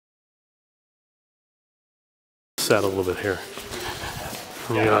set a little bit here.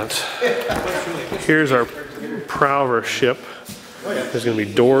 We got, here's our prow of our ship. There's going to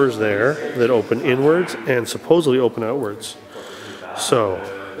be doors there that open inwards and supposedly open outwards. So,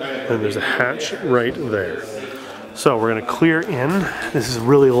 and there's a hatch right there. So we're going to clear in. This is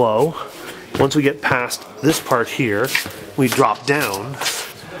really low. Once we get past this part here, we drop down.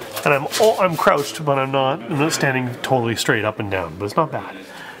 And I'm crouched, but I'm not standing totally straight up and down, but it's not bad.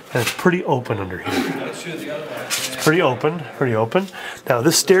 And it's pretty open under here. It's pretty open, pretty open. Now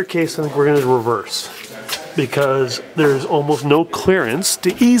this staircase, I think we're going to reverse because there's almost no clearance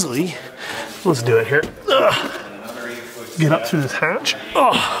to easily, let's do it here, get up through this hatch.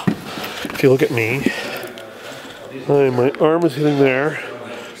 If you look at me, my arm is hitting there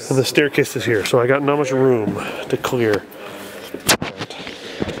and the staircase is here, so I got not much room to clear.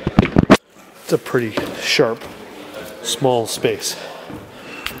 It's a pretty sharp, small space.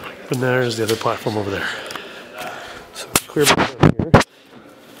 But there's the other platform over there. So clear back down here.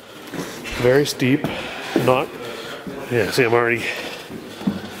 Very steep. Not, yeah, see I'm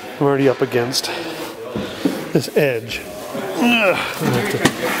already up against this edge. Yeah,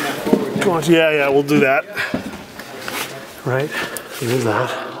 we'll do that. Right, so there's that.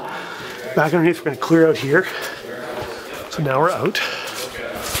 Back underneath, we're gonna clear out here. So now we're out.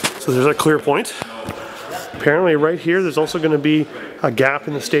 So there's our clear point. Apparently right here, there's also gonna be a gap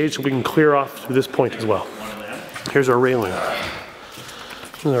in the stage so we can clear off through this point as well. Here's our railing.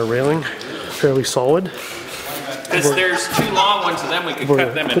 Here's our railing, fairly solid. There's two long ones and then we can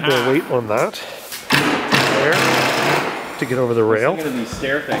cut them in half. Put the weight on that there to get over the rail. Look at these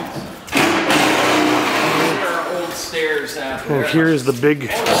stair things. These are our old stairs. And here is the big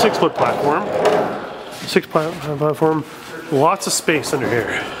 6-foot platform. 6-foot platform. Lots of space under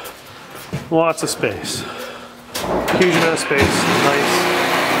here. Lots of space. Huge amount of space.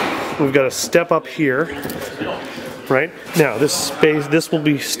 Nice. We've got a step up here. Right? Now this space, this will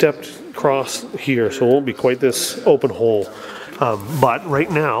be stepped across here, so it won't be quite this open hole. But right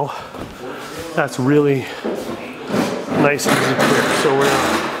now, that's really nice and easy clear. So we're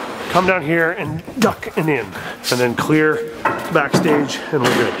gonna come down here and duck and in, and then clear backstage, and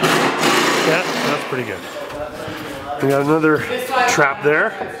we're good. Yeah, that's pretty good. We got another trap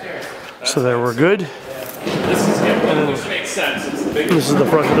there, so there we're good. This is good. Which makes sense. It's the big this is the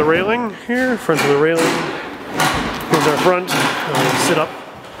front of the railing here. Front of the railing. Here's our front. We'll sit up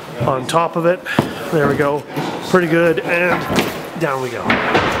on top of it. There we go. Pretty good. And down we go.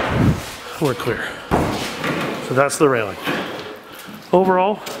 We're clear. So that's the railing.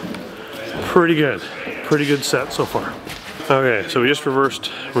 Overall, pretty good. Pretty good set so far. Okay, so we just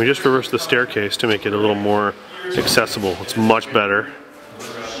reversed the staircase to make it a little more accessible. It's much better.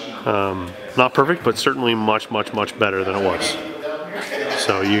 Not perfect, but certainly much better than it was.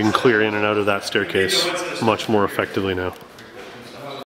 So you can clear in and out of that staircase much more effectively now.